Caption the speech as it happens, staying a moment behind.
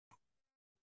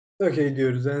Okey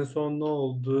diyoruz. En son ne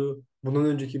oldu? Bundan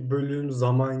önceki bölüm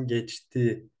zaman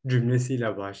geçti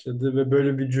cümlesiyle başladı ve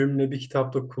böyle bir cümle bir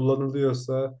kitapta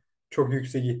kullanılıyorsa çok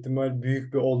yüksek ihtimal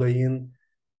büyük bir olayın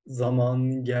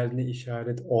zamanın geldiğine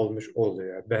işaret olmuş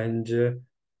oluyor. Bence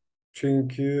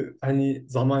çünkü hani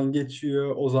zaman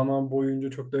geçiyor, o zaman boyunca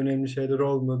çok da önemli şeyler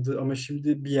olmadı ama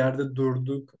şimdi bir yerde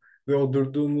durduk ve o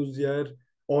durduğumuz yer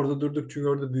orada durduk çünkü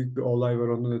orada büyük bir olay var,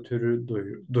 ondan ötürü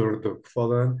durduk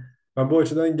falan. Ben bu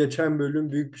açıdan geçen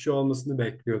bölüm büyük bir şey olmasını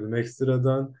bekliyordum.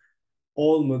 Ekstradan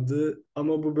olmadı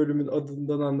ama bu bölümün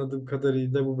adından anladığım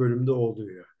kadarıyla bu bölümde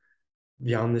oluyor.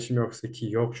 Bir yanlışım yoksa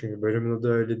ki yok çünkü bölümün adı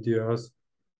öyle diyor.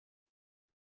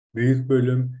 Büyük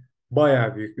bölüm,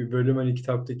 bayağı büyük bir bölüm. Hani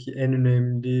kitaptaki en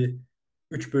önemli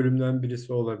 3 bölümden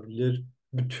birisi olabilir.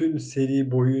 Bütün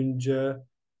seri boyunca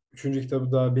üçüncü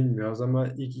kitabı daha bilmiyoruz ama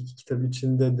ilk iki kitap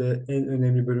içinde de en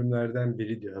önemli bölümlerden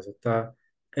biri diyoruz. Hatta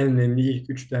en önemli ilk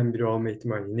üçten biri olma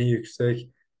ihtimali yine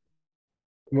yüksek.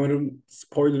 Umarım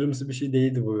spoilerımsı bir şey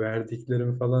değildi bu.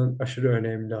 Verdiklerim falan aşırı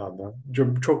önemli ama.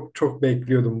 Çok çok çok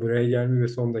bekliyordum buraya gelmeyi ve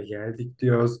sonunda geldik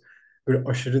diyoruz. Böyle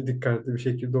aşırı dikkatli bir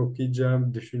şekilde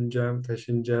okuyacağım, düşüneceğim,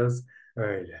 taşınacağız.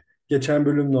 Öyle. Geçen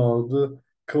bölüm ne oldu?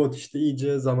 Kıvat işte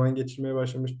iyice zaman geçirmeye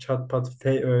başlamış. Çat pat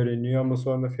F öğreniyor ama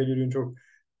sonra Feluri'nin çok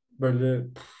böyle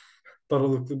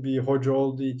daralıklı bir hoca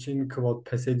olduğu için Kıvat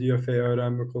pes ediyor F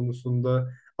öğrenme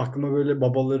konusunda. Aklıma böyle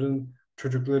babaların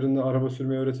çocuklarını araba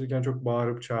sürmeyi öğretirken çok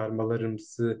bağırıp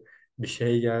çağırmalarımsı bir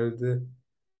şey geldi.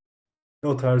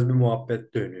 O tarz bir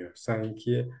muhabbet dönüyor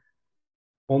sanki.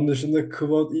 Onun dışında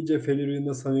Kıvat iyice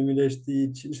Feluri'yle samimileştiği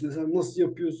için işte sen nasıl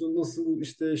yapıyorsun, nasıl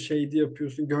işte şeydi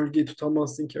yapıyorsun, gölgeyi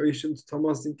tutamazsın ki, ay ışığını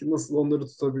tutamazsın ki, nasıl onları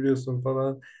tutabiliyorsun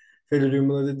falan. Feluri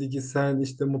buna dedi ki sen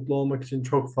işte mutlu olmak için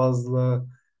çok fazla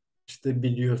işte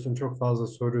biliyorsun, çok fazla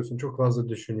soruyorsun, çok fazla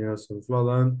düşünüyorsun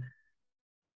falan.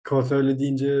 Kıvat öyle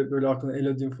deyince böyle aklına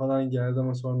Elodin falan geldi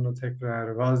ama sonra tekrar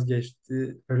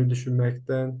vazgeçti öyle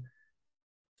düşünmekten.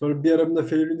 Sonra bir aramda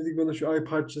Feluri'nin dedik bana şu ay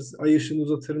parçası, ay ışığını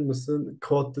uzatır mısın?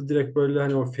 Kıvat direkt böyle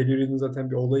hani o Feluri'nin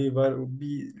zaten bir olayı var. O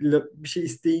bir şey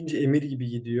isteyince emir gibi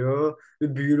gidiyor.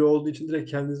 Ve büyülü olduğu için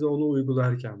direkt kendinizi onu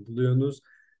uygularken buluyorsunuz.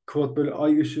 Kıvat böyle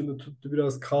ay ışığını tuttu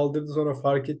biraz kaldırdı sonra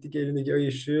fark ettik elindeki ay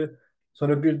ışığı.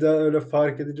 Sonra birden öyle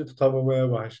fark edince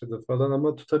tutamamaya başladı falan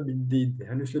ama tutabildiydi.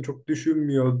 Hani üstüne çok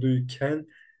düşünmüyorduyken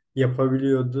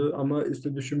yapabiliyordu ama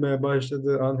üstüne düşünmeye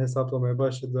başladığı an, hesaplamaya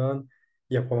başladığı an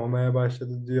yapamamaya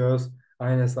başladı diyoruz.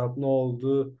 Aynı hesap ne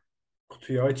oldu?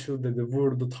 Kutuyu açıl dedi,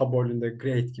 vurdu tabolinde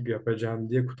great gibi yapacağım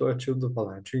diye kutu açıldı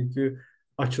falan. Çünkü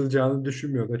açılacağını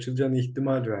düşünmüyordu, açılacağını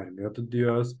ihtimal vermiyordu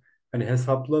diyoruz. Hani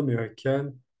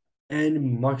hesaplamıyorken en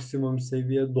maksimum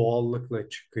seviye doğallıkla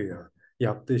çıkıyor.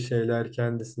 Yaptığı şeyler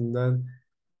kendisinden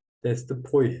that's the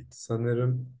point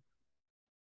sanırım.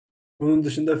 Bunun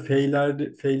dışında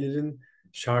Feyler'in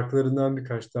şarkılarından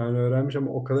birkaç tane öğrenmiş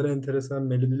ama o kadar enteresan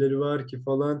melodileri var ki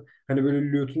falan. Hani böyle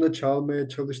lütuna çalmaya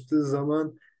çalıştığı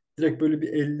zaman direkt böyle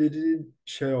bir elleri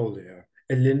şey oluyor.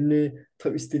 Ellerini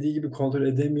tam istediği gibi kontrol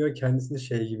edemiyor. Kendisini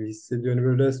şey gibi hissediyor. Hani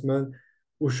böyle resmen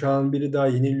uşağın biri daha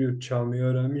yeni lüt çalmayı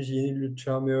öğrenmiş. Yeni lüt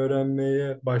çalmayı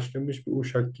öğrenmeye başlamış bir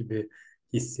uşak gibi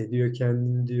hissediyor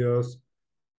kendini diyoruz.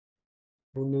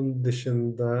 Bunun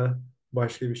dışında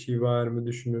başka bir şey var mı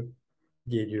düşünüp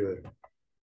geliyorum.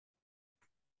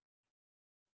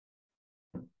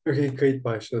 Okay, kayıt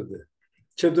başladı.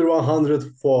 Chapter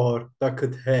 104, the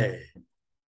Cthaeh.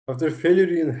 After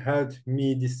failure helped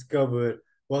me discover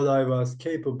what I was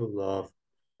capable of,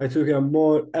 I took a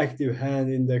more active hand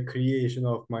in the creation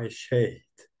of my shade.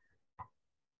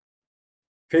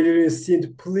 Failure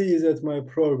seemed pleased at my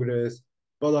progress,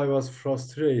 but I was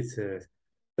frustrated.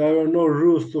 There were no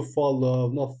rules to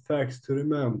follow, no facts to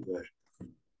remember.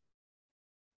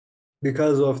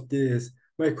 Because of this,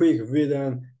 my quick wit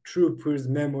and trooper's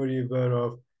memory were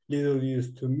of little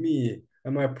use to me,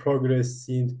 and my progress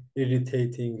seemed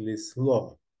irritatingly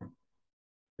slow.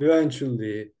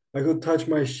 Eventually, I could touch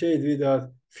my shade without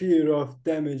fear of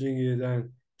damaging it and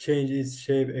change its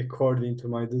shape according to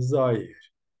my desire.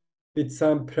 With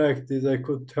some practice, I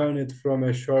could turn it from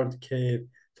a short cape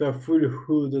to a full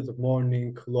hooded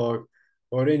morning cloak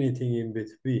or anything in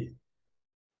between.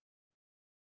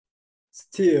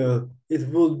 Still, it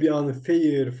would be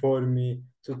unfair for me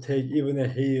to take even a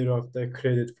hair of the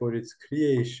credit for its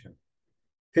creation.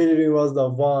 Henry was the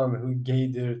one who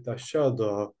gathered the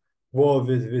shadow, wove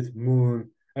it with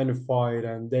moon and fire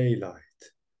and daylight.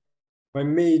 My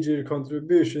major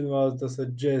contribution was the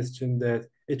suggestion that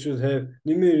it should have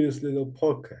numerous little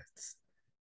pockets.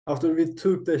 After we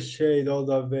took the shade all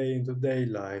the way into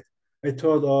daylight, I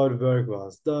thought our work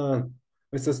was done.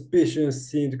 My suspicions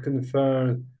seemed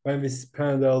confirmed when we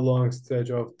spent a long stretch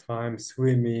of time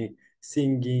swimming,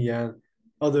 singing, and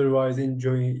otherwise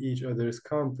enjoying each other's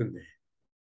company.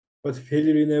 But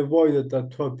Filirin avoided the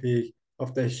topic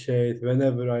of the shade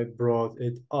whenever I brought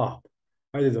it up.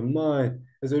 I didn't mind,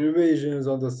 as the revisions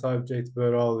on the subject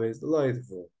were always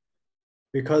delightful.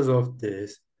 Because of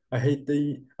this, I had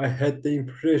the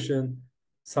impression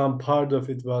some part of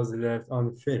it was left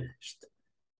unfinished.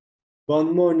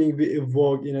 One morning we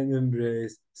awoke in an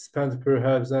embrace, spent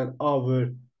perhaps an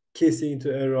hour kissing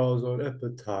to arouse our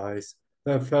appetites,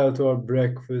 then fell to our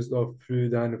breakfast of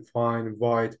fruit and fine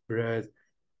white bread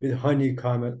with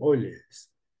honeycomb and olives.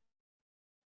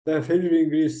 Then Fenrir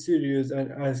grew serious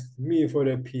and asked me for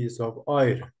a piece of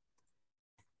iron.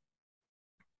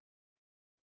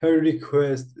 Her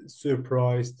request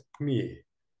surprised me.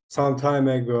 Some time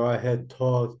ago, I had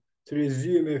thought to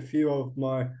resume a few of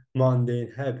my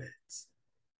mundane habits.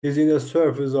 Using the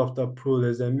surface of the pool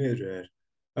as a mirror,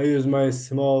 I used my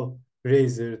small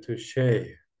razor to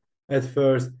shave. At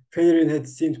first, Fenrir had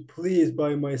seemed pleased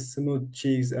by my smooth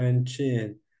cheeks and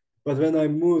chin, but when I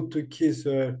moved to kiss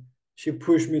her, she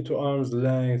pushed me to arm's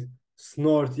length,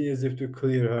 snorting as if to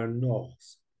clear her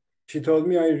nose. She told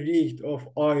me I reeked of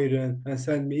iron and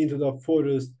sent me into the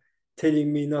forest,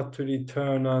 telling me not to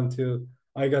return until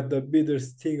I got the bitter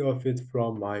sting of it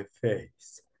from my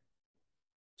face.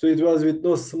 So it was with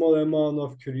no small amount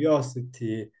of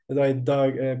curiosity that I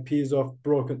dug a piece of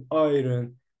broken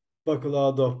iron buckle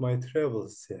out of my travel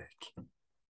sack.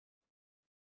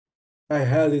 I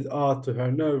held it out to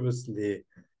her nervously,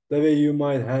 the way you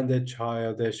might hand a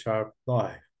child a sharp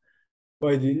knife.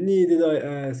 Why do you need it?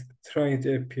 I asked, trying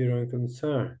to appear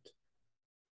unconcerned.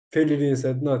 Feline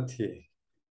said nothing.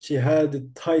 She held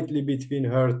it tightly between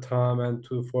her thumb and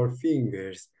two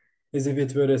forefingers, as if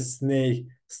it were a snake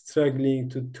struggling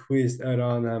to twist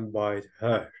around and bite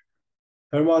her.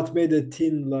 Her mouth made a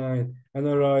thin line, and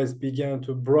her eyes began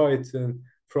to brighten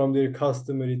from their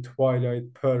customary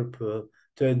twilight purple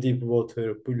to a deep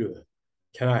water blue.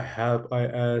 Can I help? I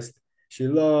asked. She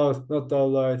laughed, not the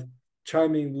light,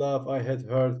 chiming laugh I had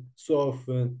heard so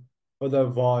often, but a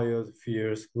wild,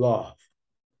 fierce laugh.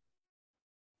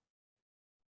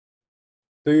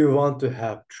 Do you want to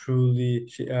help truly?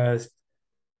 She asked.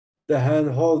 The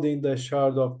hand holding the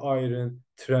shard of iron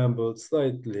trembled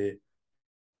slightly.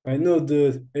 I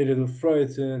nodded, a little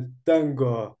frightened. Then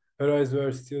go. Her eyes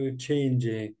were still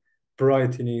changing,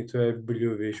 brightening to a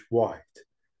bluish white.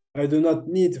 I do not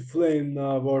need flame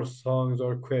now, or songs,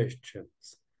 or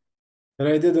questions. And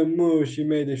I didn't move. She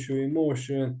made a shooing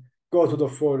motion. Go to the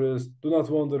forest. Do not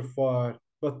wander far,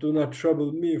 but do not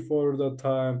trouble me for the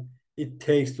time it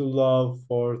takes to love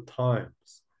 4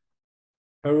 times.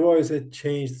 Her voice had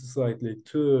changed slightly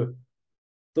too.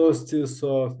 Though still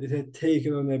soft, it had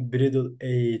taken on a brittle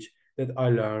edge that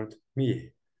alarmed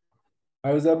me.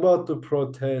 I was about to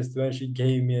protest when she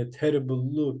gave me a terrible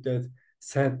look that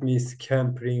sent me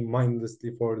scampering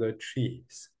mindlessly for the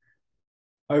trees.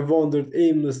 I wandered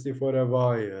aimlessly for a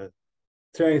while,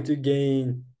 trying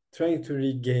to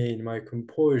regain my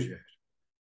composure.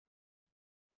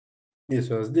 This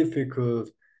was difficult,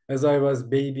 as I was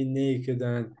baby naked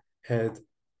and had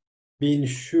been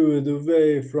shooed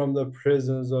away from the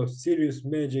presence of serious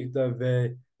magic the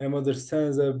way a mother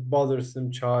sends a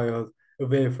bothersome child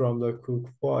away from the cook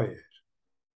fire.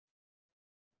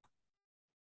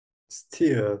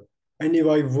 Still, I knew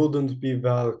I wouldn't be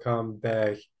welcome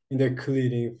back in the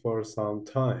clearing for some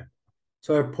time.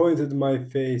 So I pointed my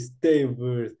face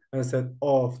David and set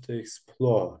off to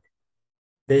explore.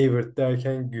 David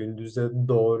derken gündüze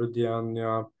doğru diye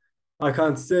anlıyorum. I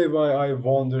can't say why I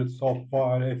wandered so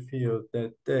far afield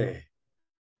that day.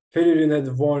 Felirin had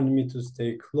warned me to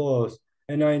stay close,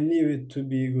 and I knew it to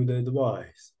be good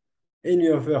advice. Any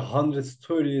of 100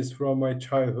 stories from my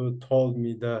childhood told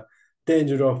me the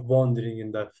danger of wandering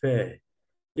in the fae.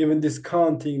 Even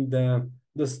discounting them,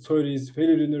 the stories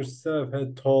Felirin herself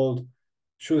had told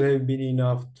should have been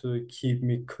enough to keep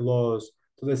me close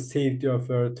to the safety of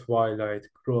her twilight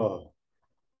grove.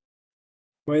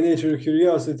 My natural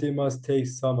curiosity must take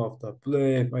some of the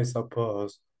blame, I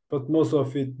suppose, but most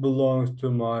of it belongs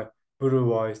to my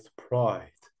bruised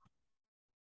pride.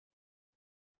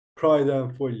 Pride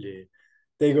and folly,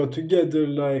 they go together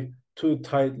like two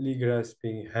tightly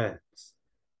grasping hands.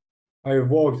 I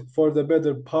walked for the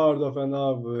better part of an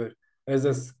hour as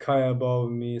the sky above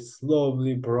me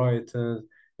slowly brightened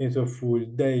into full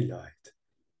daylight.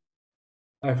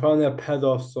 I found a pad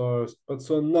of sorts, but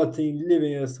saw nothing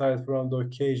living aside from the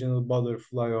occasional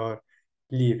butterfly or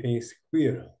leaping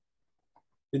squirrel.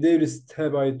 With every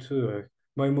step I took,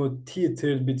 my mood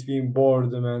teetered between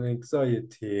boredom and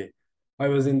anxiety. I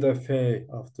was in the Fae,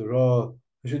 after all.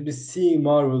 I should be seeing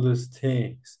marvelous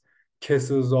things.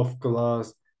 Castles of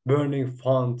glass, burning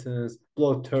fountains,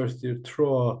 bloodthirsty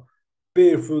Troy,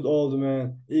 barefoot old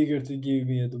men eager to give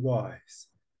me advice.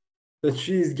 The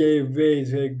trees gave way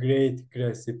to a great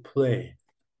grassy plain.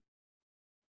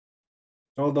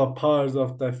 All the parts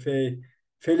of the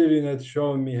Felurian had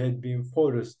shown me had been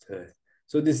forested,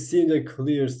 so this seemed a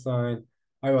clear sign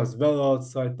I was well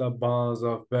outside the bounds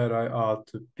of where I ought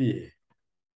to be.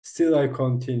 Still I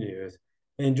continued,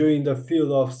 enjoying the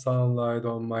feel of sunlight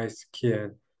on my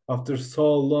skin after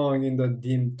so long in the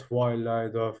dim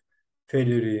twilight of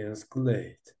Felurian's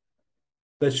glade.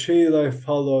 The trail I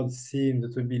followed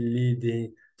seemed to be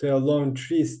leading to a lone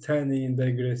tree standing in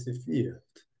the grassy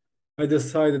field. I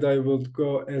decided I would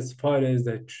go as far as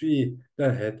the tree,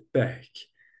 then head back.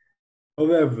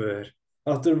 However,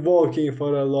 after walking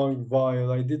for a long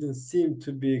while, I didn't seem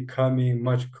to be coming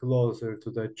much closer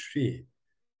to the tree.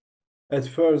 At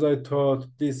first, I thought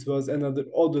this was another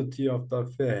oddity of the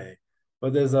Fae,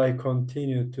 but as I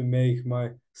continued to make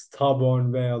my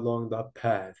stubborn way along the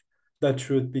path, the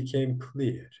truth became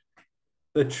clear.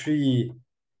 The tree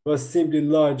was simply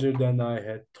larger than I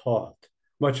had thought,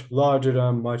 much larger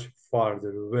and much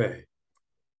farther away.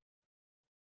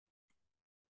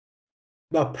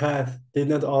 The path did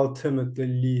not ultimately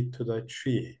lead to the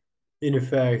tree. In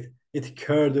fact, it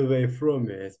curved away from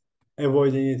it,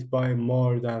 avoiding it by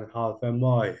more than half a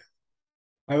mile.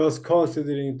 I was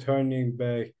considering turning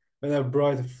back when a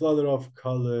bright flutter of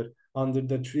color under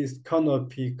the tree's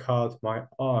canopy caught my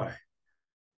eye.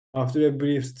 After a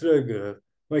brief struggle,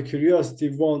 my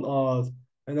curiosity won out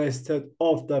and I stepped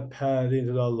off the path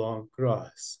into the long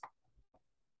grass.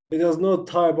 It was no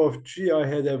type of tree I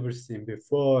had ever seen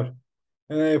before,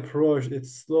 and I approached it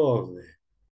slowly.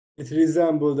 It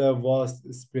resembled a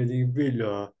vast spreading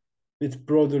willow with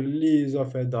broader leaves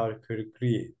of a darker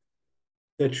green.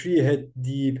 The tree had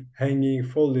deep hanging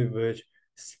foliage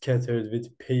scattered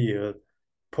with pale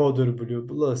powder blue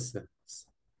blossoms.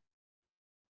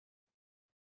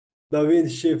 The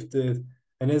wind shifted,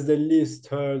 and as the leaves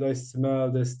stirred, I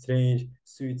smelled a strange,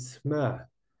 sweet smell.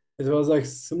 It was like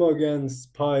smoke and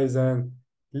spice and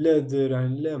leather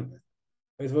and lemon.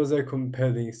 It was a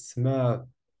compelling smell,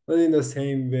 not in the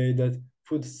same way that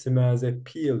food smells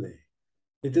appealing.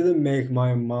 It didn't make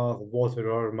my mouth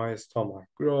water or my stomach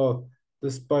grow.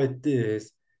 Despite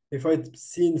this, if I'd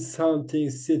seen something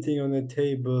sitting on a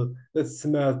table that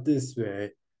smelled this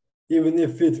way, even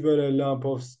if it were a lump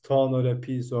of stone or a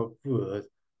piece of wood,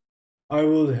 I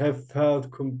would have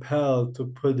felt compelled to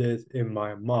put it in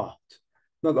my mouth,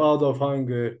 not out of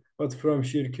hunger, but from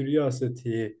sheer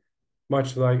curiosity,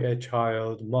 much like a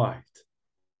child might.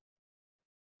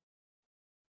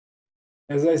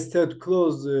 As I stepped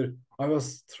closer, I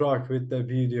was struck with the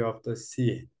beauty of the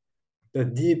scene. The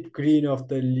deep green of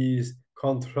the leaves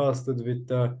contrasted with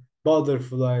the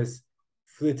butterflies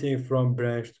flitting from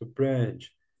branch to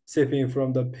branch, sipping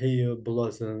from the pale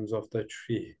blossoms of the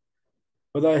tree.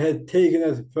 What I had taken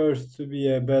at first to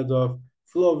be a bed of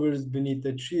flowers beneath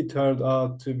the tree turned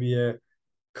out to be a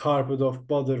carpet of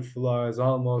butterflies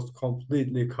almost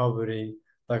completely covering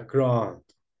the ground.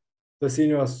 The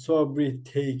scene was so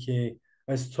breathtaking,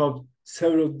 I stopped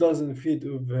several dozen feet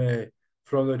away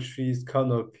from the tree's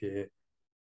canopy,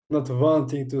 not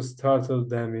wanting to startle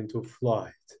them into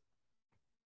flight.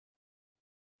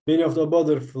 Many of the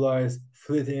butterflies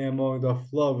flitting among the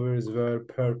flowers were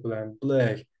purple and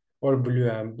black, or blue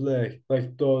and black,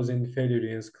 like those in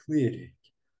Felurian's clearing.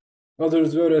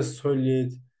 Others were a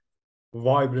solid,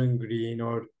 vibrant green,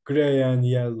 or gray and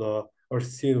yellow, or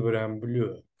silver and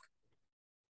blue.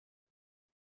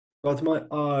 But my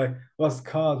eye was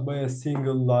caught by a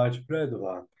single large red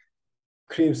one.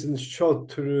 Crimson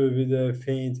shot through with a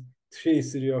faint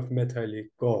tracery of metallic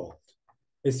gold.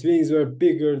 Its wings were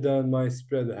bigger than my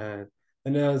spread hand,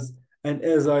 and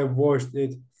as I watched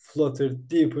it flutter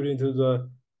deeper into the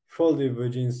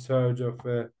foliage in search of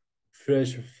a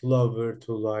fresh flower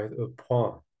to light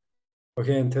upon.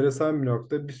 Okey, enteresan bir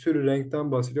nokta. Bir sürü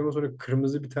renkten bahsediyor ama sonra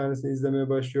kırmızı bir tanesini izlemeye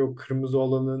başlıyor. O kırmızı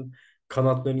olanın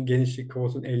kanatlarının genişliği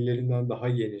kafasının ellerinden daha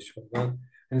geniş falan.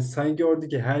 Hani sanki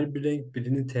oradaki her bir renk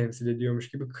birini temsil ediyormuş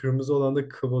gibi, kırmızı olan da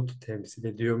Kvot'u temsil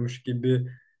ediyormuş gibi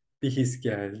bir his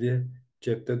geldi.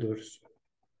 Cepte dursun.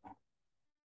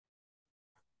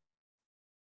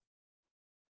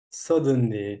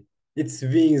 Suddenly, its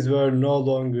wings were no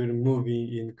longer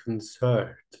moving in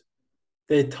concert.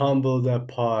 They tumbled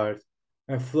apart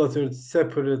and fluttered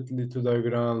separately to the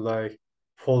ground like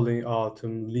falling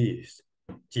autumn leaves.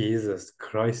 Jesus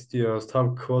Christ diyoruz.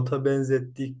 Tam Quote'a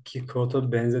benzettik ki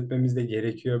Quote'a benzetmemiz de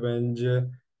gerekiyor bence.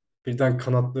 Birden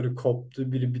kanatları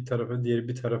koptu. Biri bir tarafa, diğeri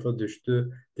bir tarafa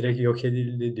düştü. Direkt yok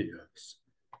edildi diyoruz.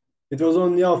 It was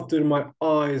only after my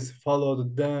eyes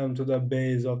followed them to the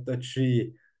base of the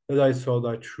tree that I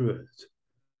saw the truth.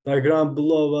 The ground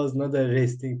below was not a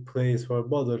resting place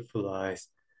for butterflies.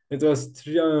 It was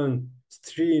strewn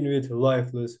with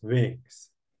lifeless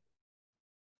wings.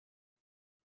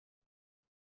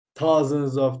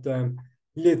 Thousands of them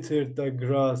littered the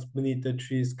grass beneath the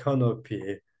tree's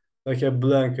canopy like a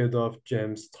blanket of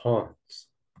gemstones.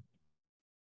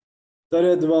 The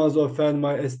red ones offend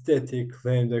my aesthetic,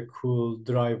 claimed a cool,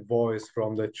 dry voice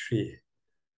from the tree.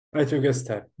 I took a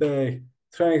step back,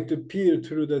 trying to peer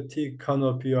through the thick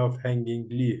canopy of hanging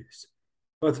leaves.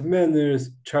 But manners,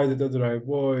 chided the dry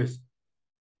voice.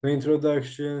 The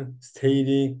introduction,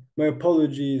 stating, "My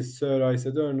apologies, sir," I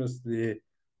said earnestly.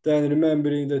 Then,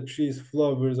 remembering the tree's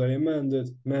flowers, I amended,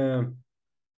 "Ma'am,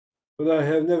 but I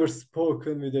have never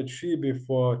spoken with a tree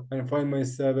before and find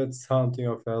myself at something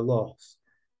of a loss."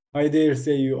 "I dare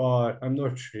say you are. I'm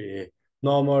not tree.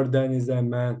 No more than is a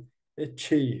man a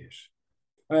chair.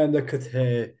 I am the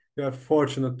Cthaeh. You are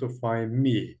fortunate to find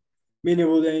me. Many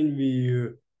would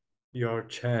envy your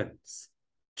chance."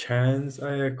 "Chance?"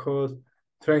 I echoed,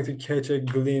 trying to catch a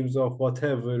glimpse of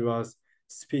whatever was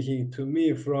speaking to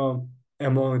me from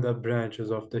among the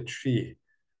branches of the tree.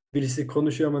 Birisi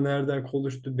konuşuyor ama nereden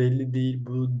konuştu belli değil.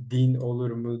 Bu din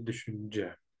olur mu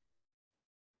düşünce.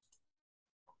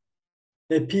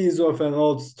 A piece of an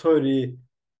old story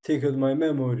tickled my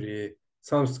memory.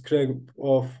 Some scrap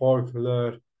of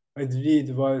folklore I'd read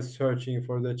while searching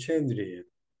for the Chandrian.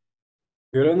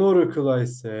 "You're an oracle," I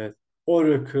said.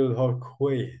 "Oracle, how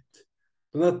quaint.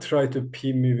 Do not try to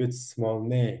pin me with small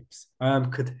names. I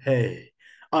am Cthaeh.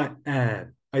 I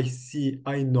am. I see.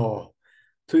 I know."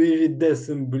 Two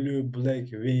iridescent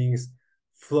blue-black wings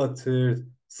fluttered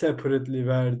separately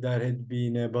where there had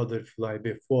been a butterfly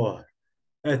before.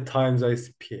 At times I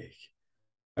speak.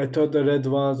 "I thought the red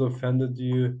ones offended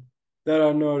you. There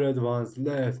are no red ones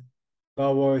left."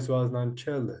 The voice was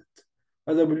nonchalant.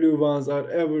 "And the blue ones are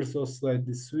ever so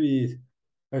slightly sweet."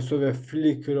 I saw a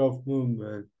flicker of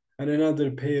movement, and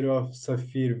another pair of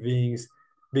sapphire wings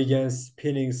began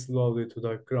spinning slowly to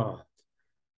the ground.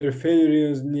 "Your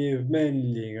failures need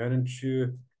mending, aren't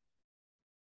you?"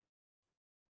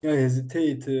 I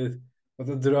hesitated, but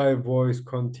the dry voice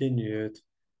continued,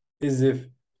 as if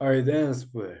I'd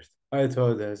answered. "I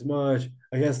thought as much.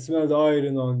 I can smell the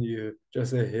iron on you.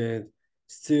 Just a hint.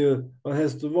 Still, one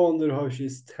has to wonder how she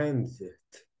stands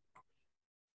it."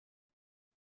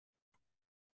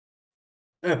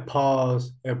 A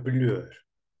pause, a blur,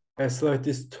 a slight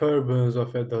disturbance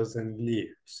of a dozen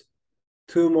leaves.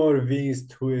 Two more wings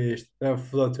twitched, then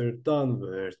fluttered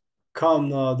downward. "Come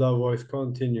now," the voice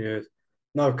continued,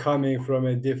 now coming from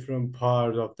a different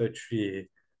part of the tree,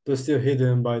 though still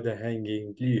hidden by the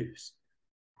hanging leaves.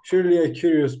 "Surely a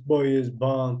curious boy is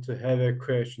bound to have a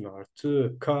question or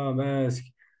two. Come, ask.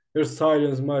 Your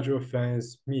silence much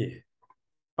offends me."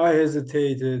 I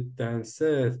hesitated, then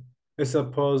said, "I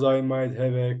suppose I might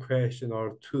have a question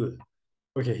or two."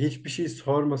 Okay, hiçbir şey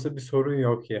sormasa bir sorun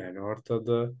yok yani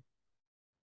ortada.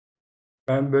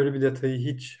 Ben böyle bir detayı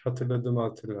hiç hatırladığımı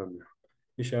hatırlamıyorum.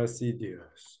 We shall see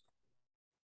diyoruz.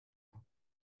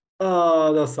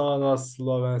 "Ah, the sound was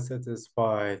slow and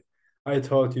satisfied. I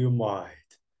thought you might.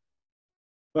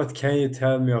 But can you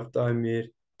tell me of the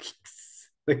Amir?" Kicks.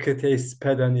 The Cthaeh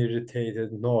sped an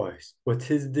irritated noise.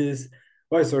 "What is this?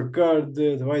 Why so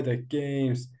guarded? Why the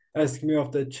games? Ask me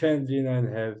of the Chandrian and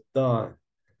have done."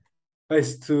 I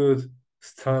stood,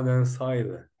 stunned and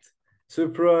silent.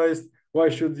 "Surprised? Why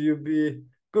should you be?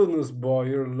 Goodness, boy,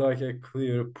 you're like a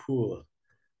clear pool.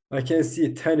 I can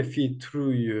see 10 feet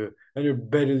through you, and you're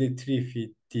barely 3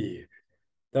 feet deep."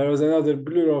 There was another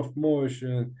blur of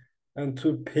motion, and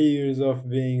two pairs of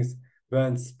wings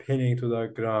went spinning to the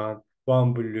ground,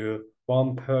 one blue,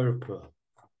 one purple.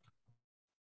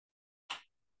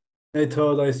 I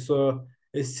thought I saw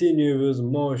a sinuous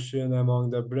motion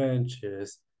among the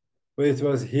branches, but it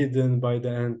was hidden by the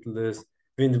endless,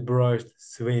 wind-brushed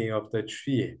swing of the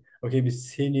tree. Okay, bir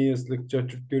sinüslükçe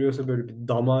Türk görüyorsa böyle bir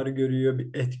damar görüyor,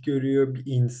 bir et görüyor, bir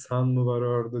insan mı var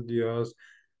orada diyoruz.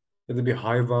 Ya da bir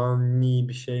hayvani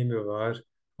bir şey mi var?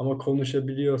 Ama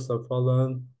konuşabiliyorsa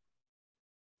falan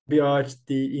bir ağaç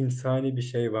değil, insani bir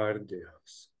şey var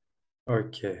diyoruz.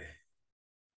 Okay.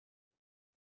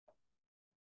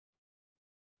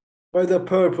 "Why the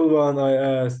purple one?" I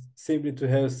asked, simply to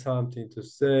have something to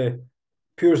say.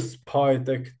 "Pure spite,"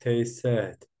 the Cthaeh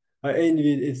said. "I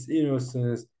envied its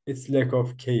innocence, its lack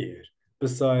of care.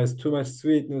 Besides, too much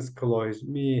sweetness cloys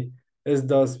me, as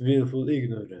does willful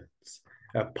ignorance."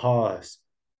 A pause.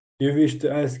 You wish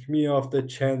to ask me of the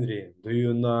Chandrian, do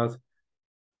you not?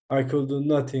 I could do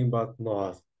nothing but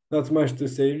nod. Not much to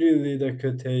say, really, the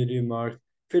Cthaeh remarked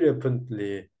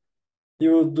flippantly.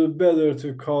 You would do better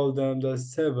to call them the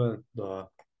seventh,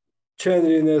 though.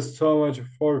 Chandrian has so much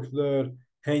folklore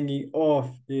hanging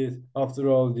off it after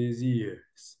all these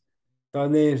years. The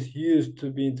names used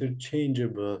to be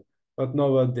interchangeable, but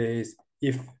nowadays,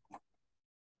 if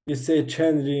you say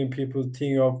Chandrian, people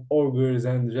think of ogres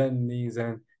and rennings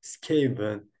and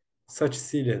skaven, such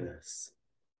silliness.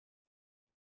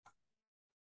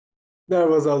 There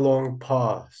was a long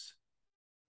pause.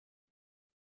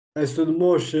 I stood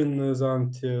motionless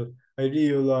until I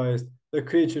realized the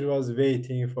creature was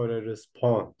waiting for a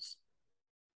response.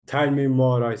 Tell me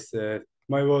more, I said.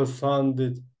 My voice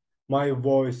sounded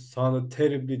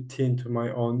terribly thin to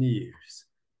my own ears.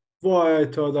 Why, I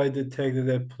thought I detected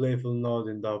a playful nod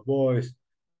in the voice.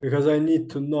 Because I need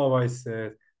to know, I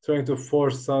said, trying to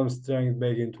force some strength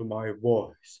back into my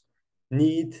voice.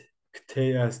 Need?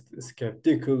 Cthaeh asked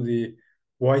skeptically.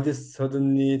 Why this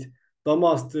sudden need? The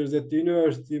masters at the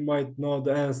university might know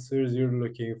the answers you're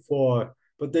looking for,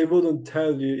 but they wouldn't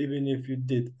tell you even if you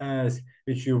did ask,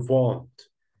 which you won't.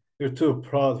 You're too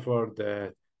proud for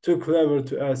that, too clever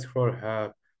to ask for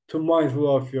help, too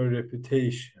mindful of your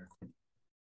reputation.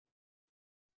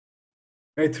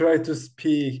 I tried to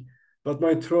speak, but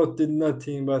my throat did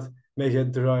nothing but make a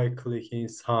dry clicking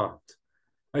sound.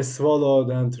 I swallowed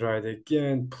and tried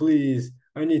again. Please,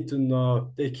 I need to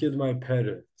know. They killed my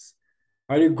parents.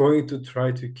 Are you going to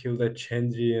try to kill that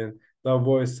Chandrian? The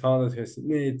voice sounded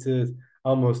fascinated,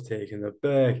 almost taken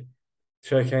aback.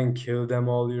 Try and kill them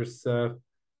all yourself.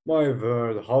 My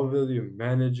word, how will you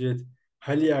manage it?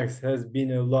 Haliax has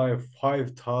been alive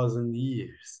 5,000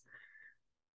 years.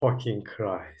 Fucking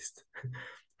Christ.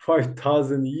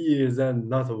 5,000 years and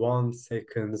not 1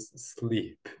 second's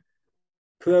sleep.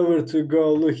 Clever to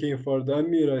go looking for the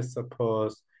Amir, I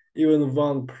suppose. Even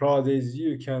one proud as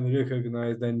you can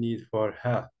recognize the need for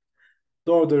help.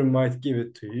 The order might give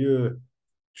it to you.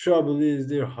 Trouble is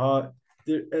they're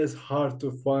as hard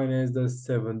to find as the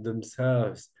seven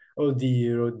themselves. Oh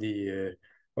dear, oh dear.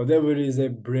 Whatever is a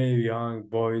brave young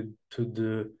boy to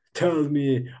do, tell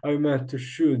me I meant to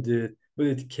shoot it, but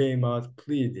it came out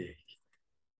pleading.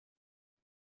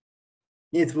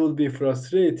 It would be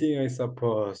frustrating, I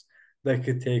suppose, the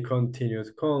Cthaeh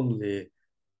continued calmly.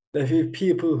 The few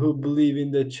people who believe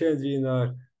in the children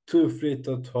are too afraid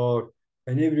to talk,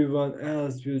 and everyone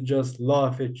else will just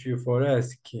laugh at you for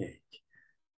asking.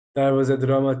 There was a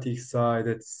dramatic sigh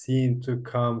that seemed to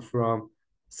come from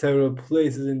several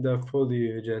places in the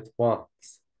foliage at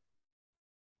once.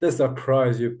 That's the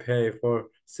price you pay for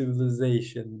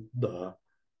civilization, though.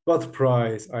 What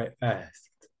price? I asked.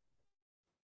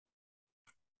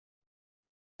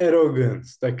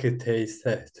 Arrogance, the Cthaeh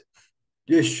said.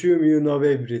 You assume you know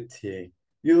everything.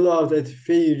 You laughed at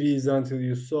fairies until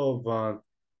you saw one.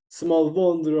 Small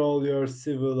wonder all your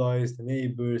civilized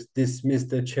neighbors dismissed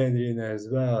the Chandrian as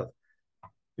well.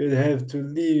 You'd have to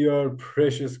leave your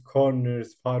precious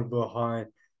corners far behind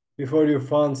before you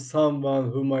found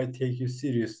someone who might take you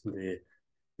seriously.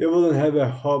 You wouldn't have a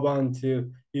hope until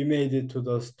you made it to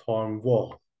the storm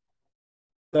wall.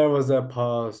 There was a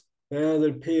pause.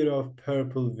 Another pair of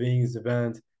purple wings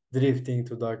went drifting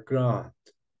to the ground.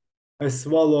 I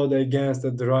swallowed against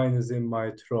the dryness in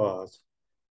my throat,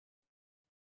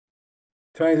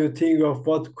 trying to think of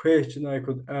what question I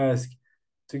could ask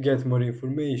to get more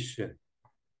information.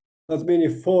 Not many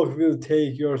folk will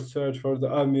take your search for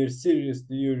the Amir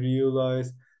seriously, you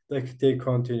realize, like they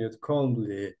continued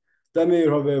calmly. The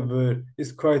Amir, however,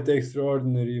 is quite the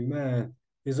extraordinary man.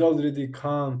 He's already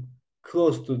come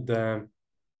close to them,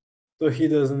 though he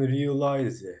doesn't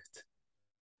realize it.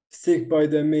 Stick by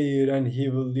the mayor and he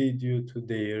will lead you to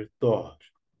their door.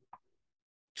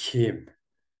 Kim?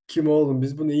 Kim oğlum?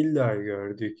 Biz bunu illa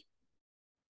gördük.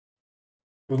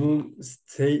 Bunun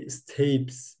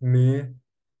Stapes mi?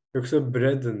 Yoksa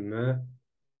Braden mi?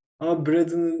 Ama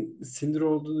Braden'ın Cinder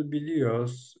olduğunu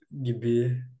biliyoruz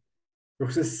gibi.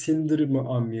 Yoksa Cinder mı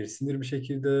Amir? Cinder bir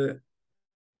şekilde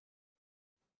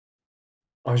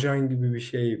ajan gibi bir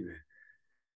şey mi?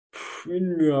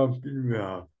 Bilmiyorum,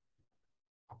 bilmiyorum.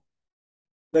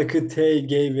 Like Tay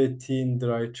gave a thin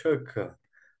dry chuckle.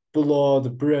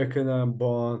 Blood, bracken and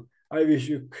bone. I wish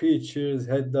you creatures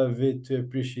had the wit to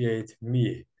appreciate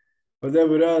me.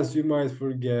 Whatever else you might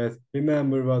forget,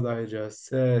 remember what I just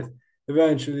said.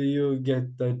 Eventually you'll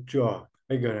get that joke.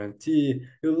 I guarantee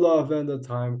you'll laugh when the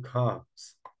time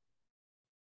comes.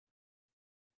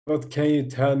 What can you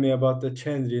tell me about the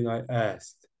Chandrian? I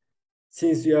asked.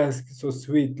 Since you ask so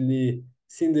sweetly,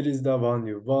 Cinder is the one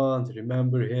you want.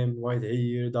 Remember him, white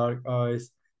hair, dark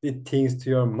eyes. Did things to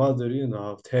your mother, you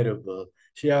know, terrible.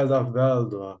 She held up well,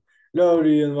 though.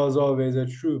 Lorien was always a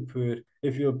trooper,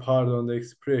 if you'll pardon the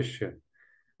expression.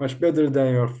 Much better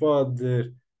than your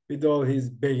father, with all his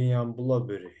begging and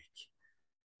blubbering.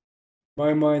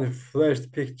 My mind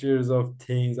flashed pictures of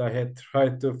things I had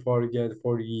tried to forget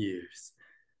for years.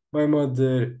 My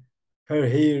mother, her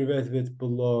hair wet with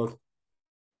blood,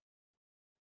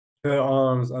 her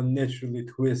arms unnaturally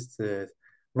twisted,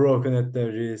 broken at the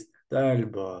wrist, the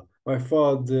elbow. My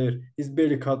father, his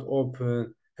belly cut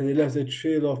open, and he left a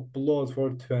trail of blood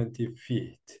for 20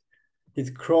 feet.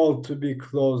 It crawled to be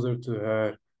closer to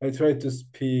her. I tried to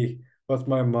speak, but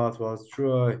my mouth was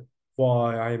dry.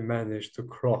 Why I managed to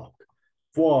croak?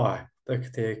 Why? The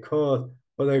Cthaeh called,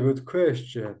 but a good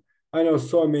question. I know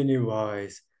so many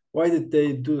whys. Why did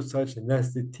they do such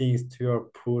nasty things to your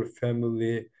poor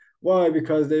family? Why?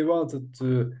 Because they wanted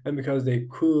to, and because they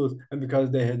could, and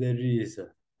because they had a reason.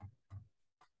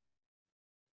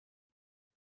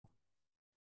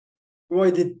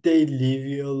 Why did they leave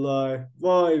you alive?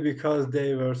 Why? Because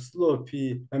they were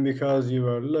sloppy, and because you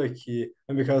were lucky,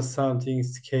 and because something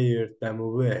scared them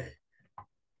away.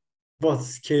 What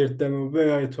scared them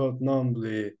away, I thought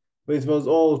numbly. But it was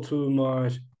all too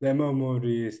much. The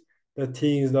memories, the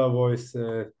things, the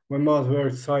voices. My mouth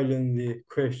worked silently,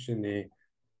 questioning.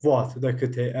 What? The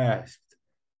Cthaeh asked.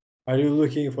 Are you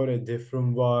looking for a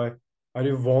different why? Are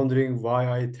you wondering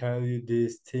why I tell you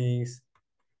these things?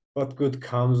 What good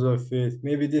comes of it?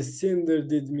 Maybe this cinder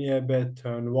did me a bad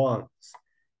turn once.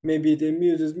 Maybe it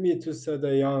amuses me to set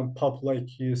a young pup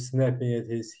like you snapping at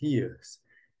his heels.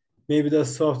 Maybe the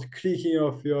soft creaking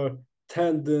of your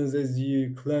tendons as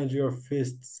you clench your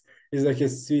fists is like a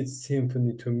sweet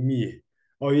symphony to me.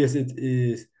 Oh, yes, it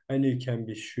is, and you can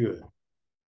be sure.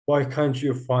 Why can't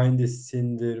you find this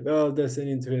cinder? Well, that's an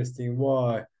interesting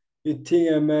why. You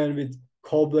think a man with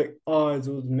coal black eyes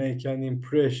would make an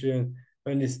impression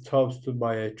when he stops to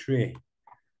buy a drink?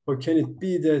 Or can it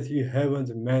be that you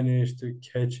haven't managed to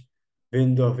catch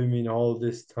wind of him in all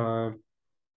this time?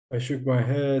 I shook my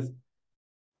head,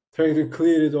 trying to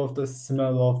clear it of the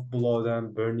smell of blood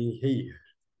and burning hair.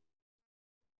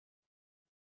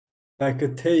 Like a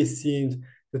taste seemed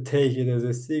to take it as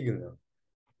a signal.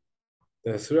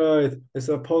 That's right. I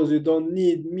suppose you don't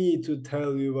need me to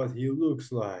tell you what he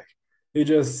looks like.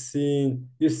 You've seen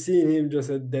him just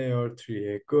a day or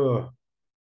three ago.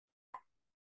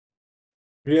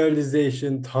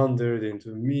 Realization thundered into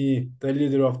me, the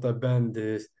leader of the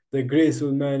bandits, the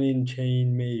graceful man in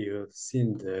chainmail,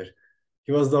 Cinder.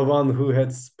 He was the one who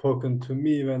had spoken to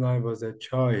me when I was a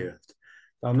child,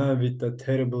 the man with the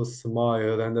terrible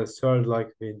smile and the sword-like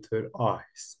winter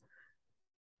eyes.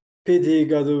 Pity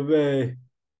got away,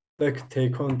 they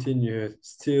continued.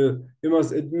 Still, you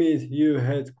must admit you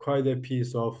had quite a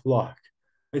piece of luck.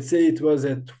 I'd say it was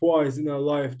a twice in a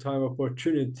lifetime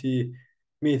opportunity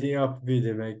meeting up with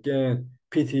him again.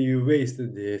 Pity you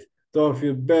wasted it. Don't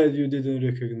feel bad you didn't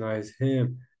recognize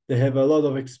him. They have a lot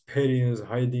of experience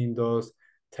hiding those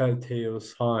telltale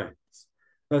signs.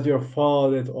 Not your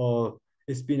fault at all.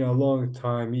 It's been a long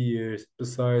time, years.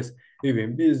 Besides, you've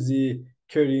been busy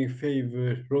currying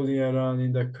favor, rolling around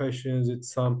in the cushions with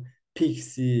some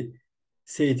pixie,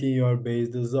 sating your base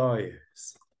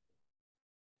desires.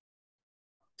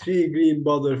 Three green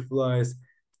butterflies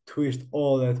twitched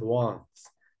all at once.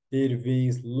 Their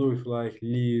wings looked like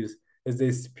leaves as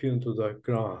they spun to the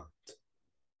ground.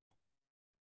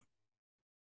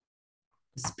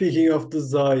 Speaking of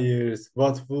desires,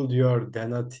 what would your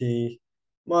Dana think?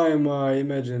 My,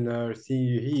 imaginer, seeing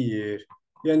you here.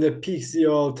 You and the pixie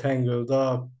all tangled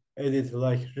up, at it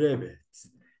like rabbits.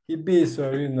 He beats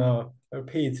her, her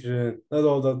patron, not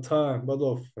all the time, but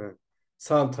often.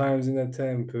 Sometimes in a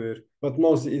temper, but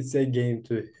mostly it's a game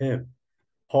to him.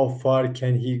 How far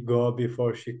can he go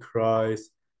before she cries?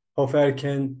 How far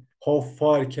can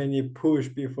he push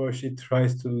before she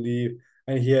tries to leave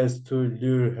and he has to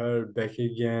lure her back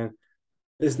again?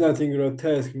 It's nothing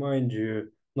grotesque, mind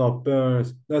you. No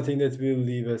burns, nothing that will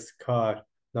leave a scar,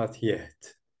 not yet.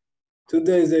 2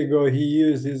 days ago, he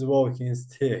used his walking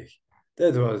stick.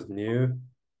 That was new.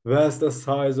 Vast the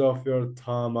size of your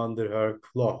thumb under her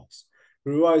claws.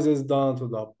 Rises down to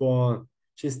the bone.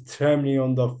 She's trembling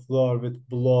on the floor with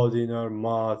blood in her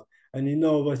mouth. And you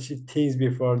know what she thinks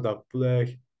before the black?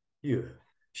 You.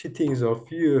 She thinks of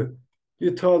you.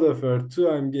 You thought of her too,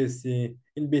 I'm guessing,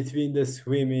 in between the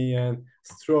swimming and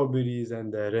strawberries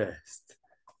and the rest.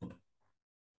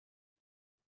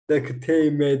 The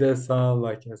Cthaeh made a sound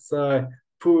like a sigh.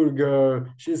 Poor girl,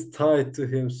 she's tied to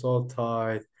him so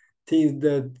tight. Thinks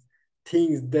that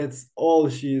Thinks that's all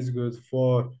she is good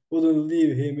for. Wouldn't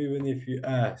leave him even if you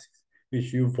asked,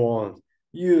 which you won't.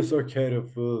 You so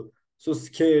careful, so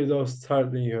scared of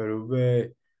starting her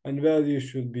way. And well, you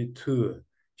should be too.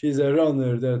 She's a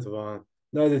runner, that one.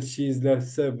 Now that she's left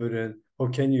separate, how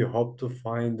can you hope to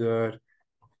find her?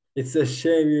 It's a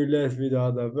shame you left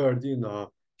without a word, you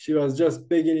know. She was just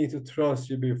beginning to trust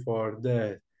you before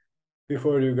that.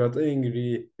 Before you got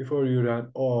angry, before you ran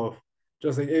off.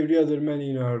 Just like every other man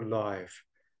in her life.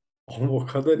 Oğlum o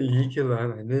kadar iyi ki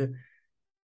lan hani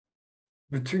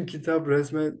bütün kitap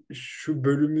resmen şu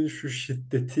bölümün şu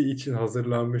şiddeti için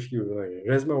hazırlanmış gibi böyle.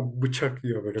 Resmen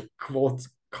bıçaklıyor böyle kvot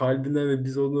kalbine ve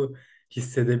biz onu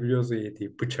hissedebiliyoruz o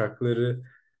yediği bıçakları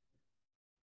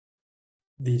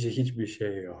diyecek hiçbir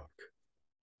şey yok.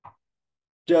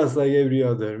 Just like every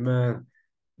other man,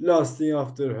 lusting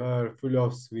after her, full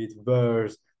of sweet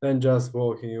words, then just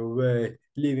walking away,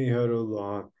 leaving her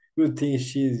alone. You think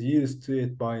she's used to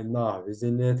it by now,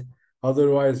 isn't it?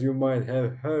 Otherwise, you might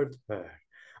have hurt her.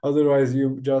 Otherwise,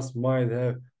 you just might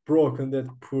have broken that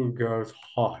poor girl's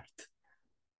heart.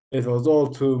 It was all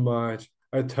too much.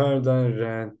 I turned and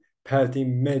ran,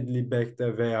 pelting madly back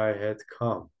the way I had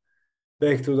come.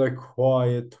 Back to the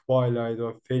quiet twilight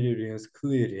of Valerian's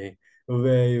clearing,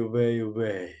 away, away,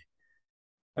 away.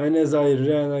 And as I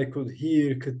ran, I could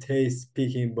hear Cthaeh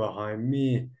speaking behind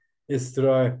me. His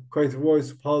dry, quiet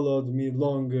voice followed me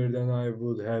longer than I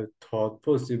would have thought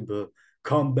possible.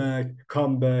 Come back,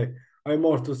 come back. I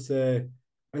more to say.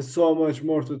 I so much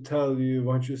more to tell you.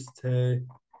 Won't you stay?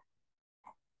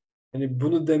 Hani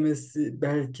bunu demesi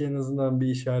belki en azından bir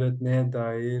işaret neye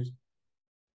dair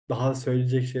daha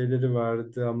söyleyecek şeyleri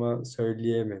vardı ama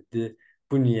söyleyemedi.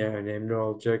 Bu niye önemli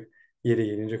olacak? Yeri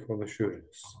gelince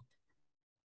konuşuyoruz.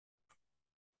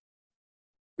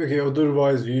 Okay,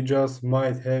 otherwise you just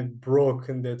might have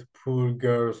broken that poor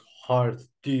girl's heart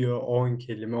diyor 10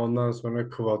 kelime. Ondan sonra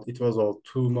quote. It was all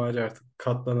too much. Artık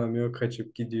katlanamıyor,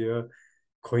 kaçıp gidiyor.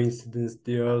 Coincidence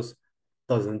diyoruz.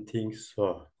 Doesn't think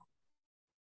so.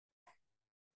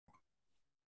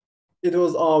 It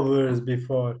was hours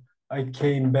before I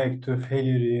came back to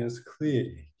Valerian's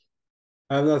clearing.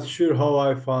 I'm not sure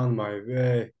how I found my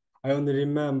way. I only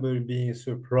remember being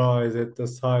surprised at the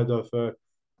sight of a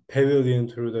pavilion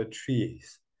through the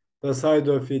trees. The sight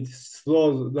of it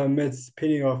slowed the mad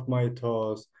spinning of my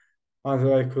toes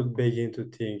until I could begin to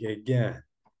think again.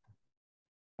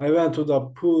 I went to the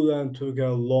pool and took a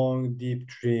long, deep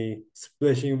drink,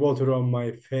 splashing water on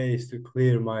my face to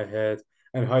clear my head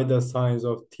and hide the signs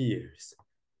of tears.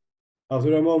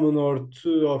 After a moment or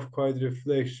two of quiet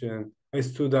reflection, I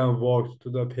stood and walked to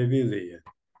the pavilion.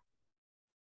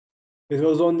 It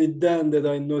was only then that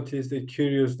I noticed a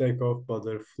curious lack of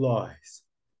butterflies.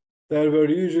 There were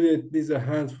usually at least a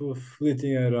handful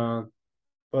flitting around,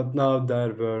 but now there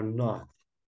were none.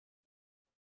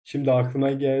 Şimdi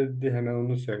aklıma geldi, hemen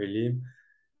onu söyleyeyim.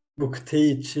 Bu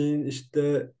Cthaeh için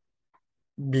işte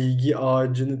bilgi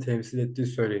ağacını temsil ettiği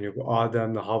söyleniyor. Bu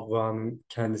Adem'le Havva'nın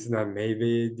kendisinden meyve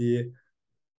yediği.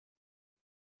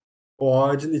 O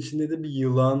ağacın içinde de bir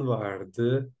yılan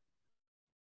vardı.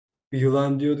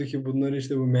 Yılan diyordu ki bunları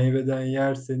işte bu meyveden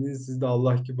yerseniz siz de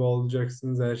Allah gibi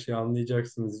olacaksınız, her şeyi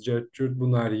anlayacaksınız. Cart curt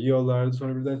bunlar yiyorlardı.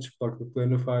 Sonra birden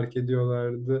çıplaklıklarını fark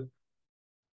ediyorlardı.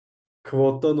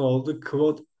 Kvot'ta ne oldu?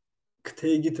 Kvot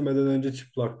kıtaya gitmeden önce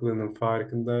çıplaklığının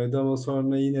farkındaydı ama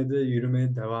sonra yine de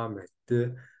yürümeye devam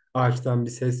etti. Ağaçtan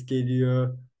bir ses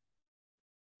geliyor.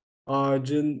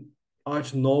 Ağacın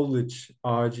ağaç knowledge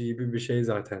ağacı gibi bir şey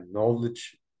zaten. Knowledge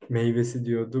meyvesi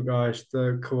diyorduk.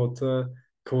 Ağaçta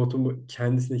Kvot'un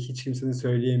kendisine hiç kimsenin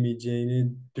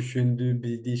söyleyemeyeceğini düşündüğü,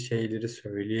 bildiği şeyleri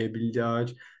söyleyebildi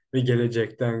ağaç ve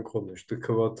gelecekten konuştu.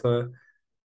 Kvot'a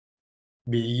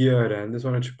bilgi öğrendi.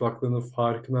 Sonra çıplaklığının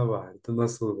farkına vardı.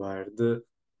 Nasıl vardı?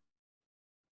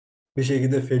 Bir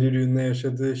şekilde Felurian'la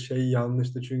yaşadığı şey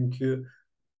yanlıştı çünkü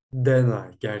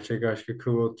Dena, gerçek aşkı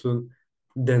Kvot'un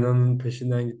Dena'nın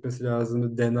peşinden gitmesi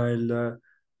lazımdı. Dena'yla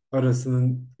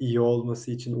arasının iyi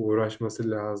olması için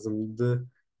uğraşması lazımdı.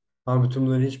 Ama bütün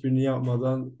bunların hiçbirini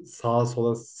yapmadan sağa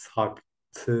sola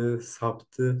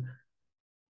saptı.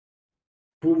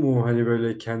 Bu mu hani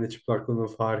böyle kendi çıplaklığının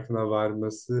farkına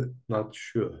varması? Not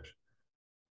sure.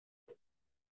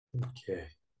 Okay.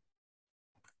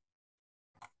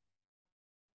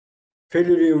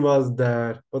 Felurian was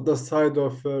there, but the sight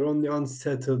of her only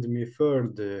unsettled me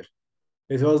further.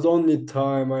 It was the only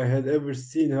time I had ever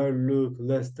seen her look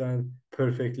less than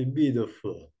perfectly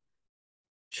beautiful.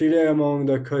 She lay among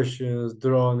the cushions,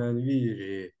 drawn and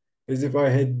weary, as if I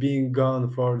had been gone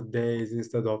for days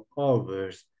instead of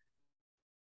hours,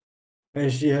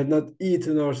 and she had not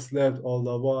eaten or slept all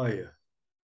the while.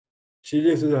 She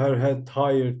lifted her head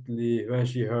tiredly when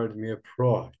she heard me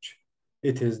approach.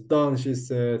 It is done, she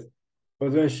said,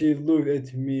 but when she looked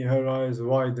at me, her eyes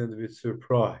widened with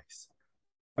surprise.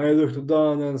 I looked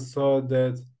down and saw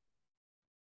that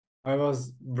I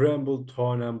was bramble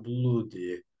torn and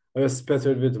bloody. I was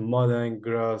spattered with mud and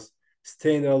grass,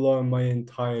 stained along my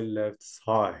entire left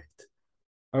side.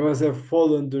 I must have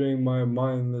fallen during my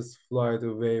mindless flight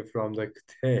away from the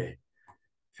Cthaeh.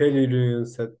 Felirian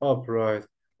sat upright.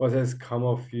 What has come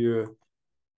of you?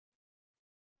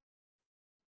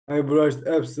 I brushed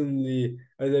absently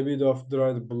at a bit of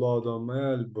dried blood on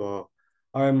my elbow.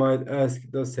 I might ask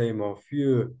the same of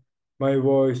you. My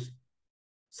voice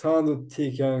sounded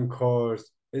thick and coarse,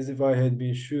 as if I had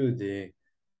been shooting.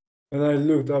 When I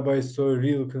looked up, I saw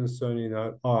real concern in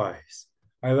her eyes.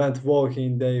 I went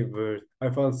walking dayward.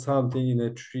 I found something in a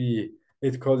tree.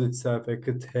 It called itself a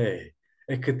Cthaeh.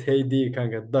 A Cthaeh değil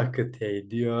kanka, da Cthaeh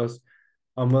diyoruz.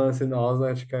 Ama senin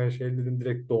ağzından çıkan şeylerin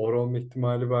direkt doğru olma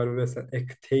ihtimali var ve sen a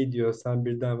Cthaeh diyorsan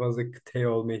birden fazla Cthaeh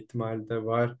olma ihtimali de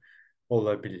var.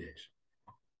 Olabilir.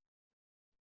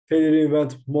 Fairy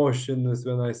went motionless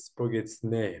when I spoke its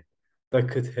name. The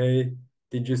Cthaeh,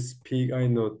 did you speak? I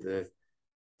nodded.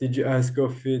 Did you ask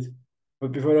of it?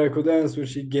 But before I could answer,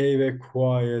 she gave a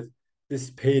quiet,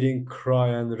 despairing cry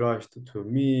and rushed to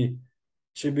me.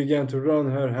 She began to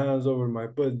run her hands over my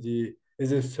body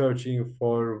as if searching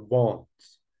for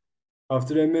wounds.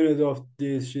 After a minute of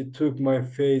this, she took my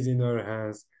face in her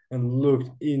hands and looked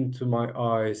into my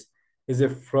eyes as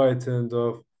if frightened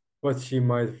of what she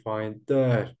might find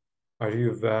there. Are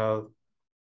you well?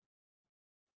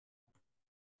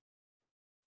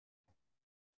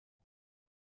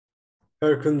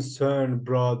 Her concern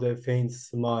brought a faint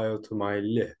smile to my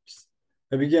lips.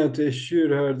 I began to assure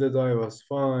her that I was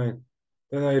fine.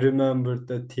 Then I remembered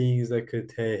the things that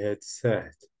Cthaeh had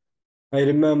said. I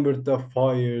remembered the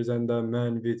fires and the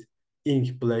man with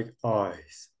ink black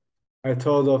eyes. I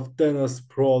thought of Dana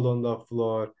sprawled on the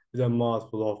floor with a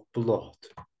mouthful of blood.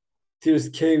 Tears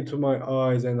came to my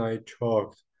eyes and I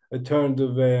choked. I turned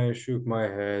away and shook my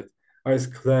head, eyes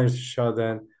clenched shut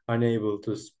and unable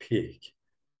to speak.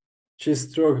 She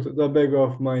stroked the back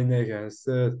of my neck and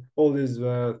said, all is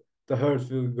well, the hurt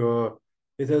will go.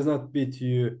 It has not bit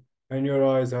you, and your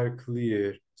eyes are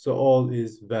clear, so all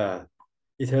is well.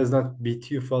 It has not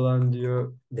bit you falan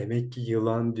diyor. Demek ki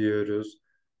yılan diyoruz.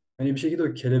 Hani bir şekilde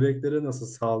o kelebeklere nasıl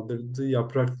saldırdı,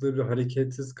 yaprakları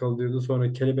hareketsiz kalıyordu.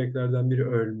 Sonra kelebeklerden biri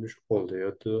ölmüş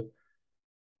oluyordu.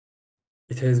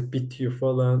 It has bit you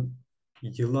falan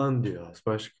yılan diyoruz.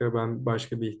 Ben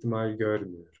başka bir ihtimal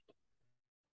görmüyorum.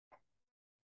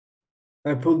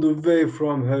 I pulled away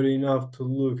from her enough to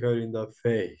look her in the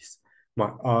face. My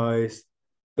eyes,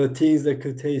 the things that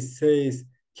Cthaeh says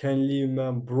can leave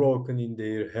men broken in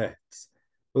their heads.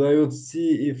 But I would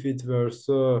see if it were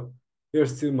so. You're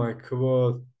still my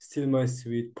quote, still my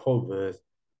sweet poet.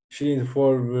 She leaned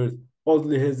forward,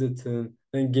 oddly hesitant,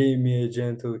 and gave me a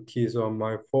gentle kiss on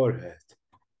my forehead.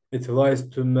 It lies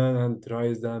to men and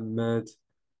dries them mad.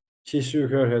 She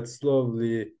shook her head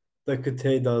slowly. The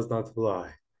Cthaeh does not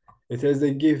lie. It has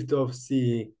the gift of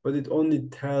seeing, but it only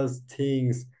tells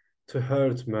things to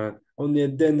hurt man. Only a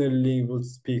Dennerling would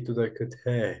speak to the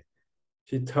Cthaeh.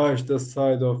 She touched the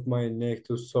side of my neck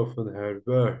to soften her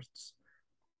words.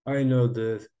 I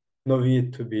nodded, knowing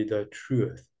it to be the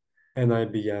truth, and I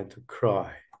began to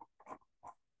cry.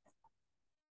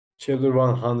 Chapter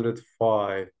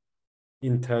 105,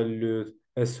 Interlude,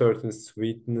 A Certain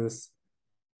Sweetness.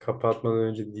 Kapatmadan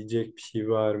önce diyecek bir şey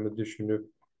var mı düşünüp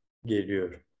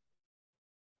geliyorum.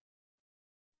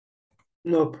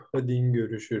 Nope, hadi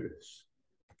görüşürüz.